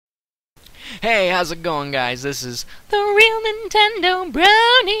Hey, how's it going, guys? This is the real Nintendo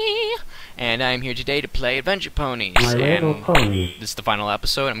Brony, and I'm here today to play Adventure Ponies. My little pony. This is the final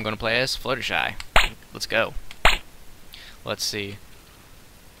episode. I'm going to play as Fluttershy. Let's go. Let's see.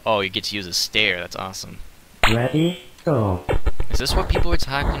 Oh, you get to use a stair. That's awesome. Ready, go. Is this what people were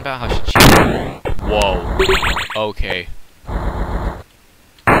talking about? How she cheated? Whoa. Okay.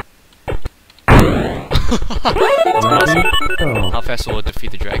 Ready, go. How fast will it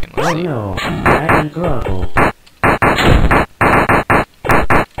defeat the dragon? Let's Oh see. no, dragon trouble.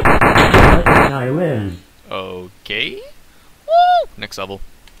 Fluttershy wins. Okay. Woo! Next level.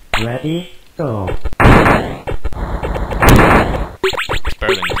 Ready, go. It's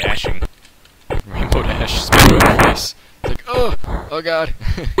better than dashing. Rainbow Dash is better than my face. It's like, oh god.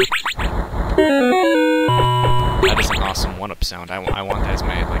 That is an awesome one-up sound. I want that as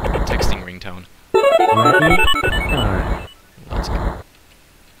my texting ringtone. Ready, start. Let's go.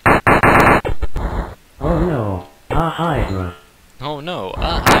 Oh no, a hydra. Oh no.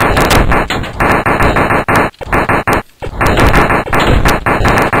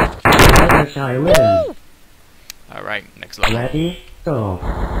 Fluttershy wins. Alright, next level. Ready, go.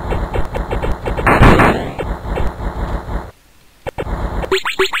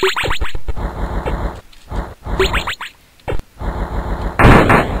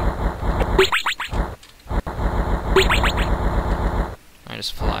 I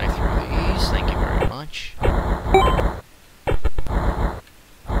just fly through these. Thank you very much.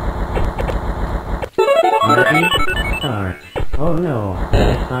 Ready, start. Oh no,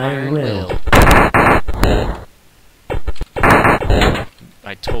 Iron Will.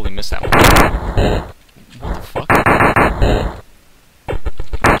 I totally missed that one. What the fuck?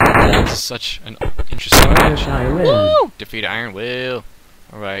 This is such an interesting match. Fluttershy wins. Woo! Defeat Iron Will.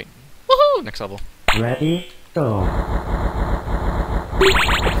 Alright. Woohoo! Next level. Ready, go.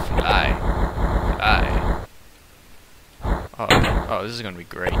 Fly. Fly. Oh, this is gonna be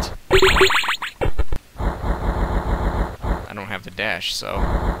great. I don't have the dash, so...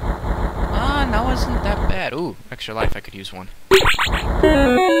 that wasn't that bad. Ooh, extra life, I could use one. Such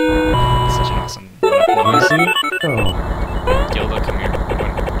an awesome noise. Ready, go. Gilda, come here. I'm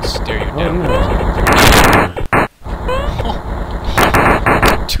gonna stare you Oh down. no. Oh,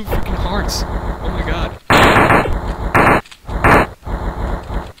 2 freaking hearts. Oh my god.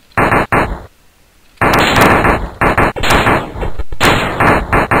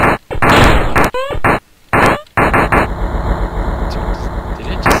 Did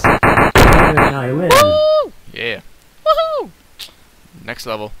it just... Fluttershy wins. Woo! Yeah. Woohoo! Next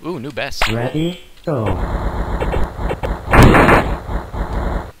level. Ooh, new best. Ready, go.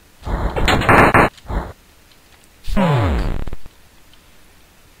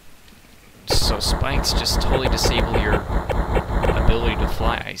 So spikes just totally disable your ability to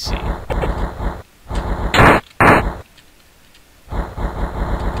fly, I see.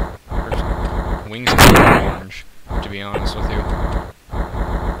 Her wings are orange, to be honest with you.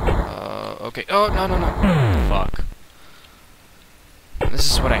 Okay. Oh, no. Fuck. This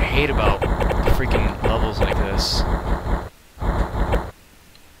is what I hate about freaking levels like this.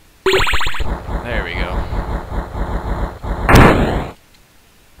 There we go.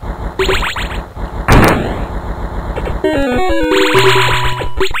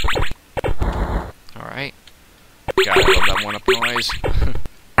 Alright. God, I love that one-up noise.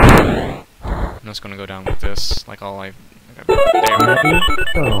 I'm just gonna go down with this, like all I... There we go. Ready,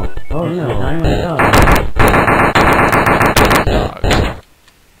 go. Oh no, I'm a dog. Dogs.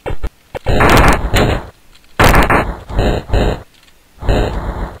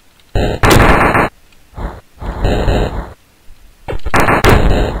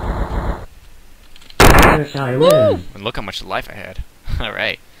 Fluttershy wins. And look how much life I had.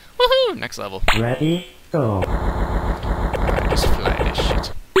 Alright. Woohoo! Next level. Ready, go. Alright, just fly this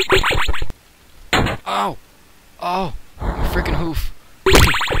shit. Oh! Oh! My freaking hoof.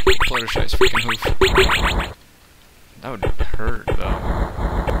 Fluttershy's freaking hoof. That would hurt, though.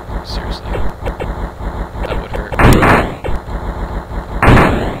 Seriously. That would hurt.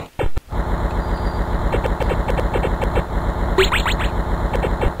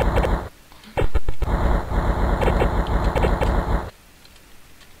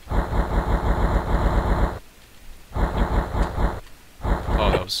 Oh,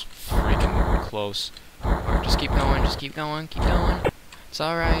 that was freaking close. Alright, just keep going, keep going. It's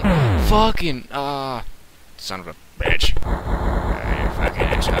alright. Fucking, son of a bitch. Fucking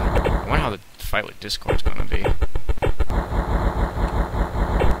asshole. I wonder how the fight with Discord's gonna be.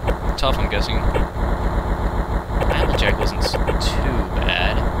 Tough, I'm guessing. Applejack wasn't too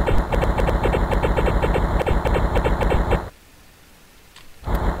bad.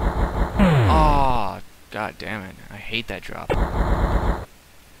 God damn it. I hate that drop.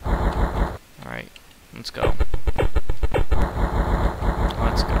 Alright, let's go.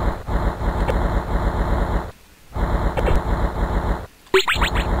 Let's go.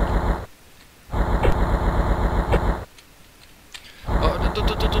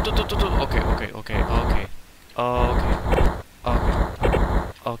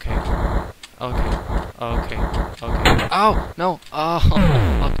 Okay. Ow! No! Oh,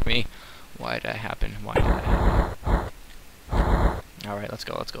 fuck me. Why did that happen? Why did that happen? Alright, let's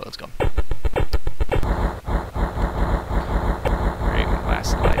go. Great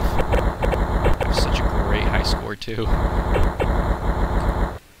last life. I have such a great high score, too.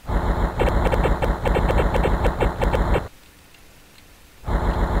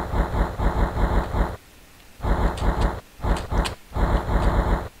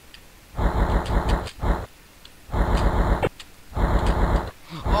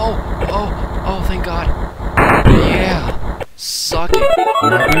 Oh, thank God. Yeah. Suck it.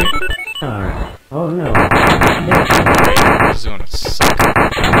 Ready? Start. Oh no. This is gonna suck. Fuck,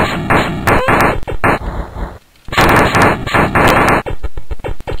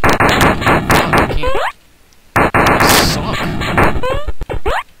 I can't. I suck.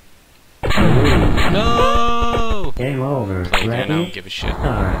 No! Game over. Play again, I Ready? don't give a shit.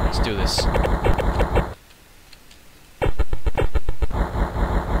 Start. Let's do this.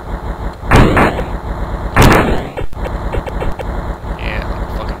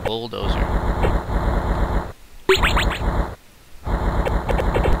 Bulldozer.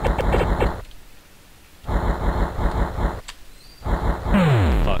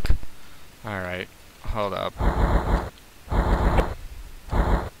 Fuck. Alright. Hold up.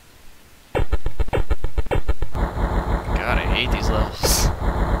 God, I hate these levels.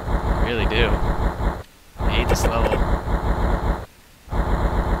 I really do. I hate this level.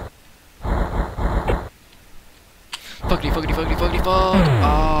 Fuckity fuck!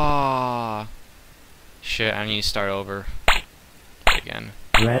 Ah! Shit, I need to start over. Again.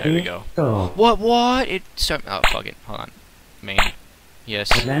 Ready? There we go. Go. What? It start. Oh, fuck it. Hold on. Main.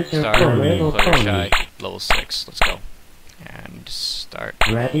 Yes. Adventure Start. Ponies. Fluttershy. Level 6. Let's go. And start.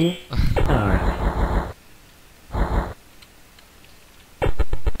 Ready? Start.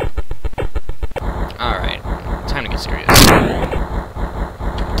 Alright. Time to get serious.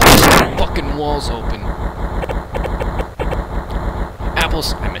 Fucking walls open.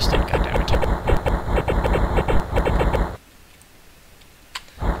 Apples. I missed it. God damn it.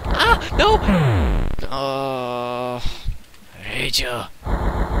 Ah! No! I hate you.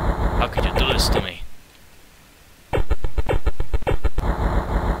 How could you do this to me?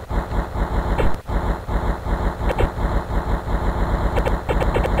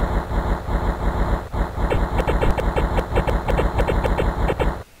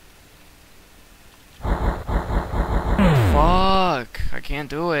 Fuck! I can't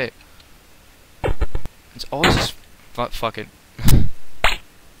do it. It's always just fuck it.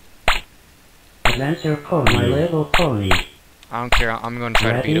 Adventure Pony. My little pony. I don't care. I'm gonna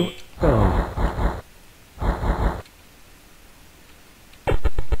try to beat Ready? it. Go. I'm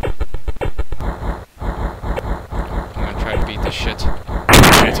gonna try to beat this shit.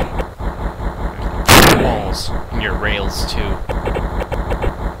 Shit. Walls and your rails too.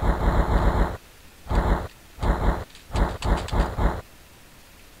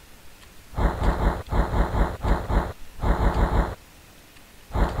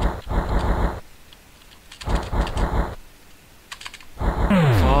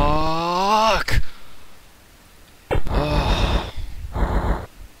 Fuck! Ugh.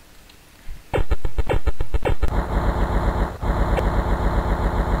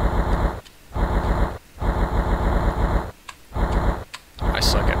 I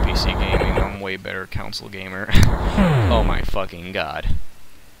suck at PC gaming. I'm way better console gamer. Oh my fucking god.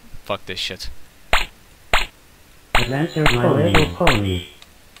 Fuck this shit. Adventure My little pony.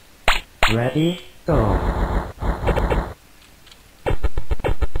 Ready? Go.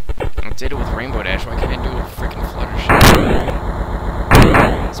 I did it with Rainbow Dash, why can't I do it with freaking Fluttershy?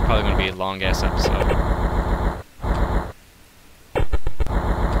 It's probably gonna be a long ass episode.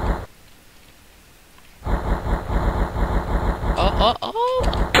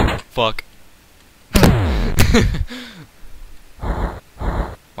 Oh! Fuck.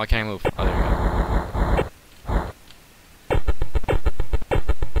 Why can't I move? Oh, there we go.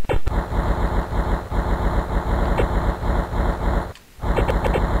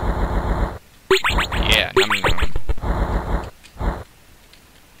 Yeah,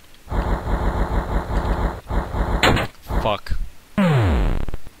 Fuck.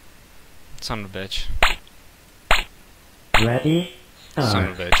 Son of a bitch. Ready? Son Start.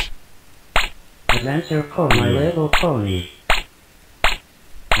 of a bitch. Adventure Pony, my little pony.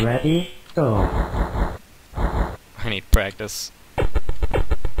 Ready, go. I need practice. Fuck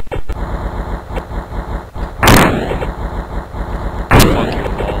your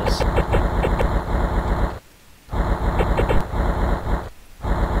walls.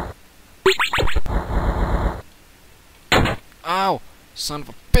 Ow! Son of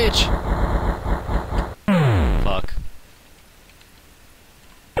a bitch! Fuck.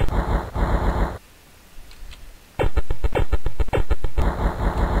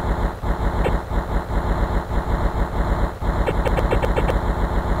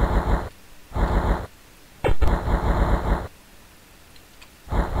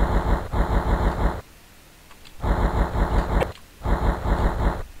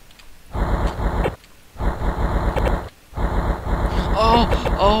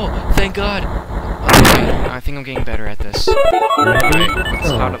 Oh, thank God. Okay, I think I'm getting better at this. Ready, Alright,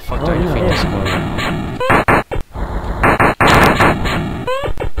 go. how the fuck do I defeat this one?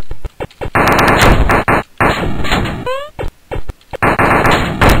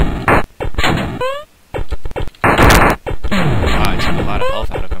 I took a lot of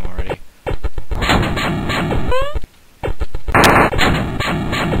health out of him already.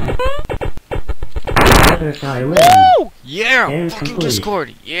 Fluttershy wins. Woo! Yeah! Game Fucking complete.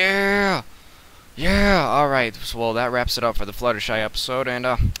 Discord! Yeah! Yeah! Alright, so, well, that wraps it up for the Fluttershy episode, and,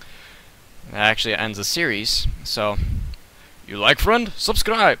 that actually ends the series, so... You like, friend?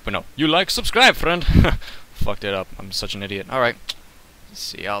 Subscribe! But no, you like, subscribe, friend! Fucked it up. I'm such an idiot. Alright.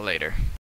 See y'all later.